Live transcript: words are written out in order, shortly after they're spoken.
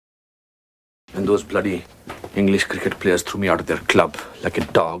When those bloody English cricket players threw me out of their club like a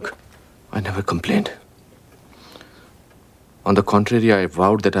dog, I never complained. On the contrary, I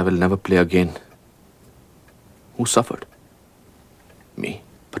vowed that I will never play again. Who suffered? Me.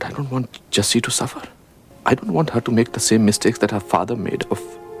 But I don't want Jessie to suffer. I don't want her to make the same mistakes that her father made of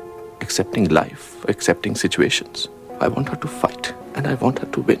accepting life, accepting situations. I want her to fight, and I want her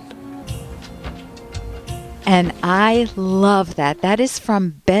to win. And I love that. That is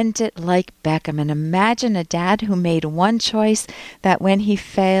from Bend It Like Beckham. And imagine a dad who made one choice that when he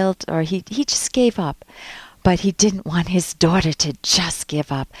failed, or he just gave up. But he didn't want his daughter to just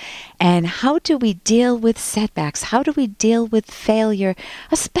give up. And how do we deal with setbacks? How do we deal with failure,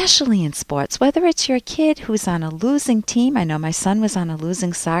 especially in sports? Whether it's your kid who's on a losing team. I know my son was on a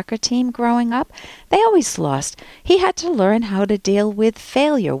losing soccer team growing up. They always lost. He had to learn how to deal with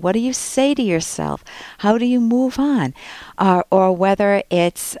failure. What do you say to yourself? How do you move on? Or whether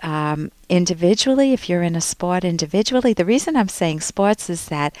it's individually, if you're in a sport individually. The reason I'm saying sports is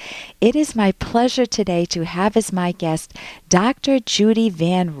that it is my pleasure today to have as my guest Dr. Judy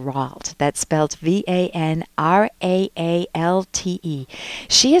Van Raalte. That's spelled Vanraalte.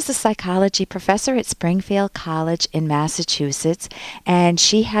 She is a psychology professor at Springfield College in Massachusetts, and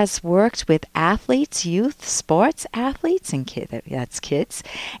she has worked with athletes, youth sports athletes, and kids,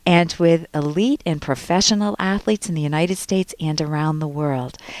 and with elite and professional athletes in the United States and around the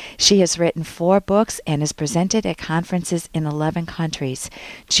world. She has written 4 books and is presented at conferences in 11 countries.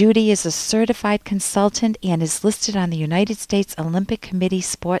 Judy is a certified consultant and is listed on the United States Olympic Committee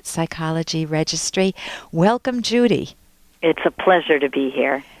Sports Psychology Registry. Welcome, Judy. It's a pleasure to be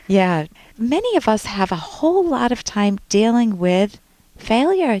here. Yeah. Many of us have a whole lot of time dealing with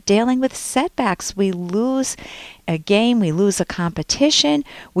failure, dealing with setbacks. We lose a game, we lose a competition.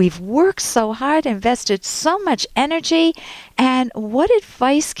 We've worked so hard, invested so much energy. And what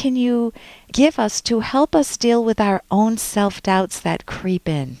advice can you give us to help us deal with our own self-doubts that creep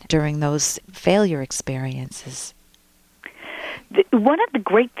in during those failure experiences? One of the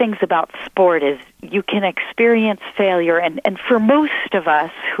great things about sport is you can experience failure, and for most of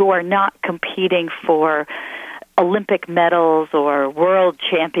us who are not competing for Olympic medals or world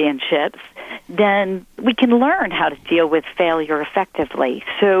championships, then we can learn how to deal with failure effectively.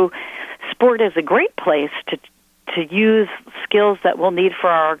 So sport is a great place to use skills that we'll need for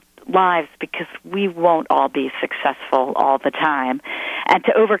our lives, because we won't all be successful all the time, and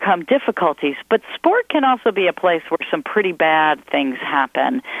to overcome difficulties. But sport can also be a place where some pretty bad things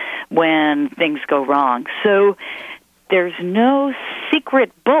happen when things go wrong. So there's no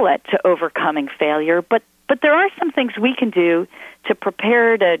secret bullet to overcoming failure, but there are some things we can do to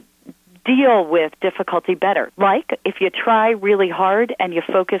prepare to deal with difficulty better. Like, if you try really hard and you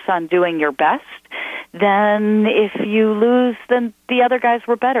focus on doing your best, then if you lose, then the other guys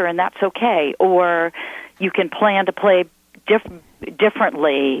were better, and that's okay. Or you can plan to play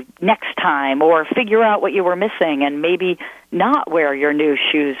differently next time, or figure out what you were missing and maybe not wear your new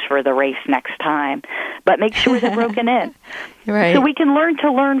shoes for the race next time, but make sure they're broken in. Right. So we can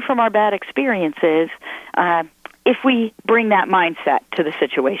learn from our bad experiences if we bring that mindset to the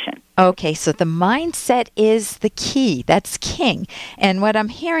situation. Okay, so the mindset is the key. That's king. And what I'm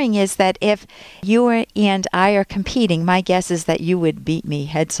hearing is that if you and I are competing, my guess is that you would beat me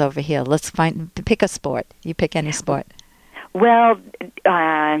heads over heels. Pick a sport. You pick any sport. Well,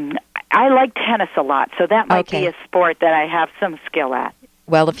 I like tennis a lot, so that might be a sport that I have some skill at.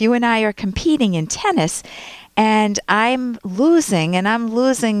 Well, if you and I are competing in tennis, and I'm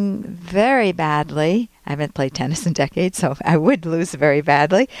losing very badly. I haven't played tennis in decades, so I would lose very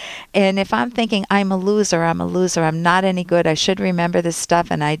badly. And if I'm thinking I'm a loser, I'm not any good, I should remember this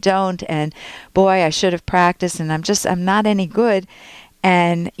stuff, and I don't, and boy, I should have practiced, and I'm not any good.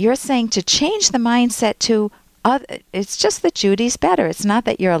 And you're saying to change the mindset to, it's just that Judy's better. It's not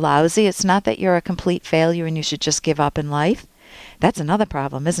that you're lousy. It's not that you're a complete failure and you should just give up in life. That's another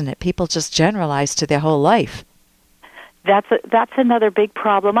problem, isn't it? People just generalize to their whole life. That's another big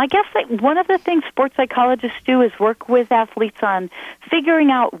problem. I guess that one of the things sports psychologists do is work with athletes on figuring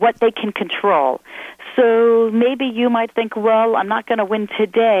out what they can control. So maybe you might think, well, I'm not going to win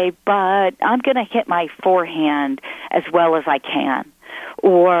today, but I'm going to hit my forehand as well as I can.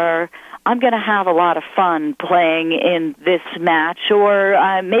 Or I'm going to have a lot of fun playing in this match.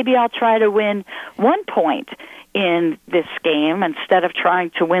 Or maybe I'll try to win 1 point in this game instead of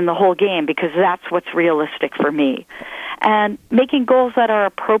trying to win the whole game, because that's what's realistic for me. And making goals that are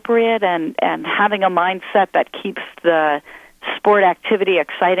appropriate and having a mindset that keeps the sport activity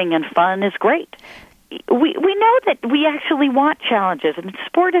exciting and fun is great. we know that we actually want challenges, and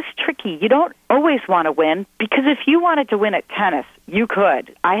sport is tricky. You don't always want to win, because if you wanted to win at tennis, you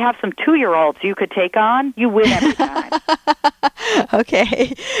could. I have some 2-year-olds you could take on. You win every time.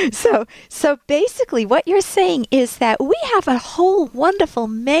 Okay. So basically what you're saying is that we have a whole wonderful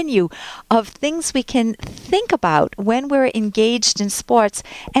menu of things we can think about when we're engaged in sports.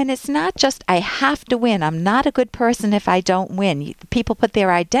 And it's not just, I have to win. I'm not a good person if I don't win. People put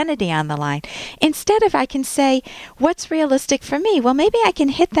their identity on the line. Instead of, I can say, what's realistic for me? Well, maybe I can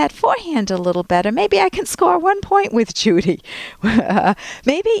hit that forehand a little better. Maybe I can score 1 point with Judy.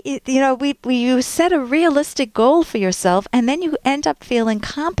 Maybe, you set a realistic goal for yourself, and then you end up feeling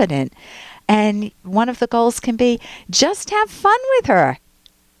competent. And one of the goals can be just have fun with her.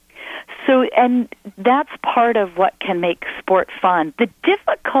 So, and that's part of what can make sport fun. The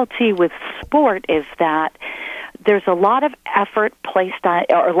difficulty with sport is that there's a lot of effort placed on,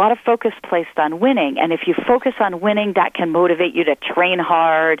 or a lot of focus placed on winning. And if you focus on winning, that can motivate you to train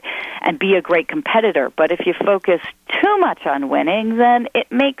hard and be a great competitor. But if you focus too much on winning, then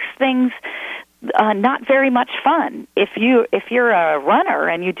it makes things not very much fun. If you're a runner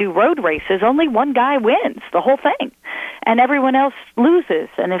and you do road races, only one guy wins the whole thing, and everyone else loses.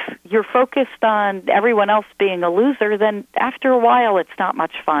 And if you're focused on everyone else being a loser, then after a while, it's not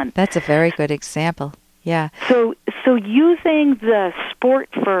much fun. That's a very good example. Yeah. So using the sport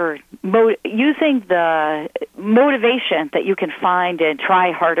for using the motivation that you can find and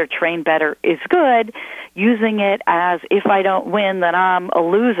try harder, train better is good. Using it as, if I don't win, then I'm a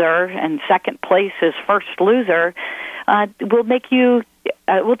loser, and second place is first loser, will make you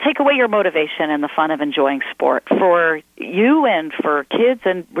will take away your motivation and the fun of enjoying sport for you and for kids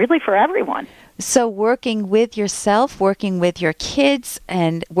and really for everyone. So working with yourself, working with your kids,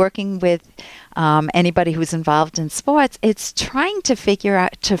 and working with anybody who's involved in sports, it's trying to figure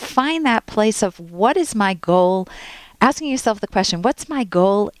out, to find that place of what is my goal, asking yourself the question, what's my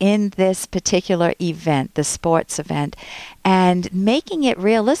goal in this particular event, the sports event, and making it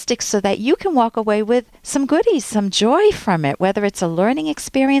realistic so that you can walk away with some goodies, some joy from it, whether it's a learning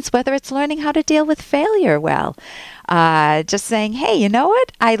experience, whether it's learning how to deal with failure well. Just saying, hey, you know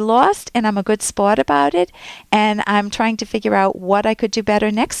what? I lost and I'm a good sport about it, and I'm trying to figure out what I could do better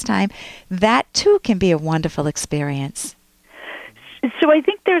next time. That too can be a wonderful experience. So I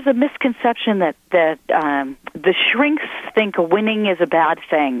think there's a misconception that the shrinks think winning is a bad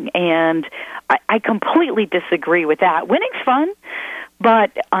thing, and I completely disagree with that. Winning's fun,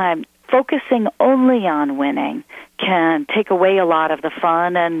 but focusing only on winning can take away a lot of the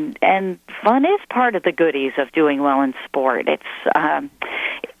fun, and fun is part of the goodies of doing well in sport.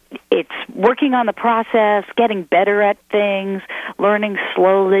 It's working on the process, getting better at things, learning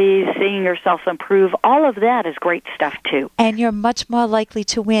slowly, seeing yourself improve. All of that is great stuff, too. And you're much more likely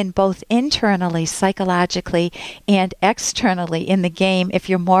to win both internally, psychologically, and externally in the game if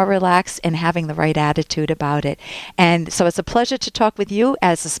you're more relaxed and having the right attitude about it. And so it's a pleasure to talk with you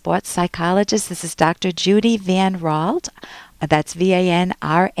as a sports psychologist. This is Dr. Judy Van Raalte. That's VanRaalte.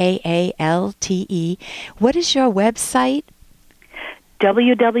 What is your website?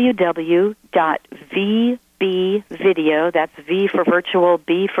 www.vbvideo, that's V for virtual,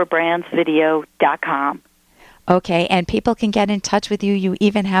 B for brands, video.com. Okay, and people can get in touch with you. You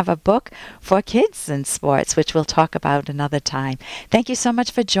even have a book for kids in sports, which we'll talk about another time. Thank you so much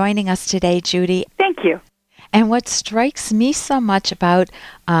for joining us today, Judy. Thank you. And what strikes me so much about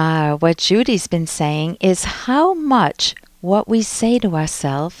what Judy's been saying is how much what we say to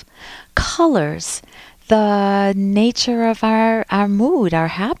ourselves colors the nature of our mood, our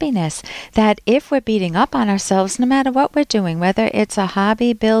happiness, that if we're beating up on ourselves, no matter what we're doing, whether it's a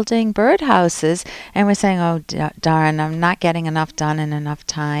hobby building birdhouses, and we're saying, oh, darn, I'm not getting enough done in enough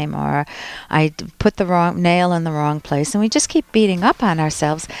time, or I put the wrong nail in the wrong place, and we just keep beating up on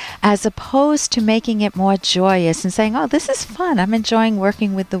ourselves, as opposed to making it more joyous and saying, oh, this is fun, I'm enjoying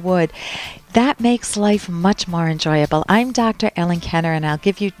working with the wood. That makes life much more enjoyable. I'm Dr. Ellen Kenner, and I'll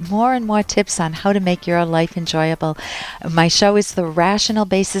give you more and more tips on how to make your life enjoyable. My show is The Rational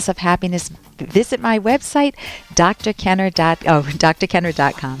Basis of Happiness. Visit my website,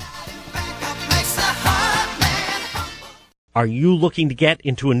 drkenner.com. Are you looking to get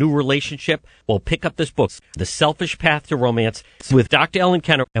into a new relationship? Well, pick up this book, The Selfish Path to Romance, with Dr. Ellen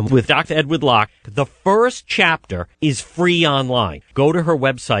Kenner and with Dr. Edward Locke. The first chapter is free online. Go to her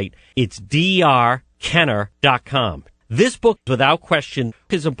website. It's drkenner.com. This book, without question,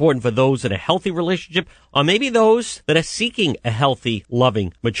 is important for those in a healthy relationship, or maybe those that are seeking a healthy,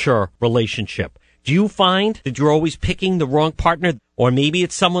 loving, mature relationship. Do you find that you're always picking the wrong partner? Or maybe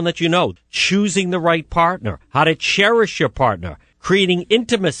it's someone that you know. Choosing the right partner, how to cherish your partner, creating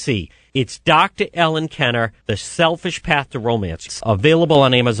intimacy. It's Dr. Ellen Kenner, The Selfish Path to Romance. It's available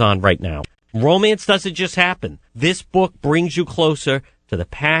on Amazon right now. Romance doesn't just happen. This book brings you closer to the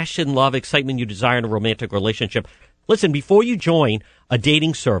passion, love, excitement you desire in a romantic relationship. Listen, before you join a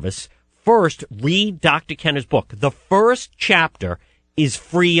dating service, first read Dr. Kenner's book. The first chapter is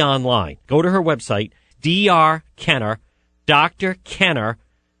free online. Go to her website,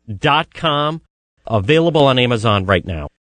 drkenner.com, available on Amazon right now.